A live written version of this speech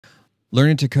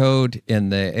Learning to code in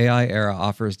the AI era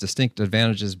offers distinct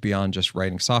advantages beyond just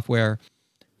writing software.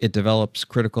 It develops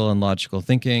critical and logical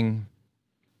thinking.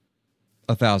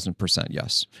 1,000%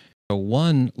 yes. So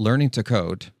one, learning to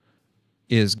code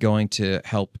is going to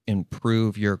help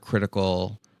improve your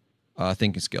critical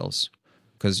thinking skills,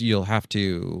 because you'll have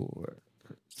to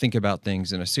think about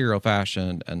things in a serial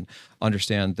fashion and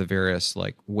understand the various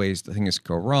like ways that things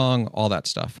go wrong, all that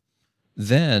stuff.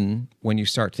 Then when you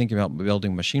start thinking about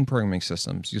building machine programming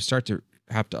systems, you start to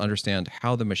have to understand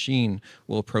how the machine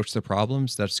will approach the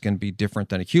problems that's going to be different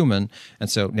than a human. And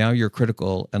so now your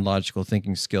critical and logical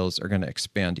thinking skills are going to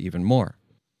expand even more.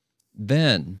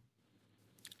 Then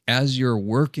as you're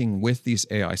working with these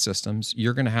AI systems,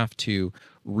 you're going to have to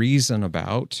reason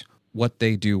about what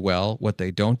they do well, what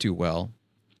they don't do well.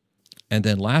 And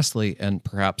then lastly, and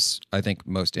perhaps I think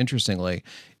most interestingly,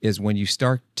 is when you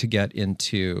start to get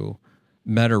into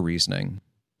meta reasoning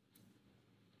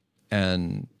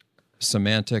and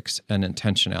semantics and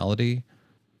intentionality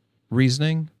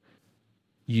reasoning,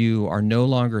 you are no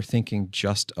longer thinking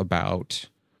just about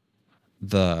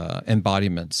the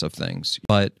embodiments of things,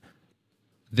 but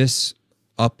this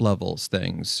up-levels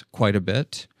things quite a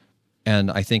bit.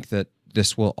 And I think that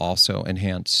this will also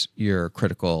enhance your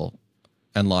critical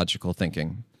and logical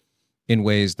thinking in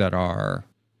ways that are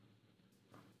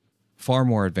far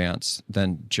more advanced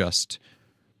than just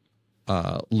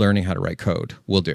learning how to write code will do.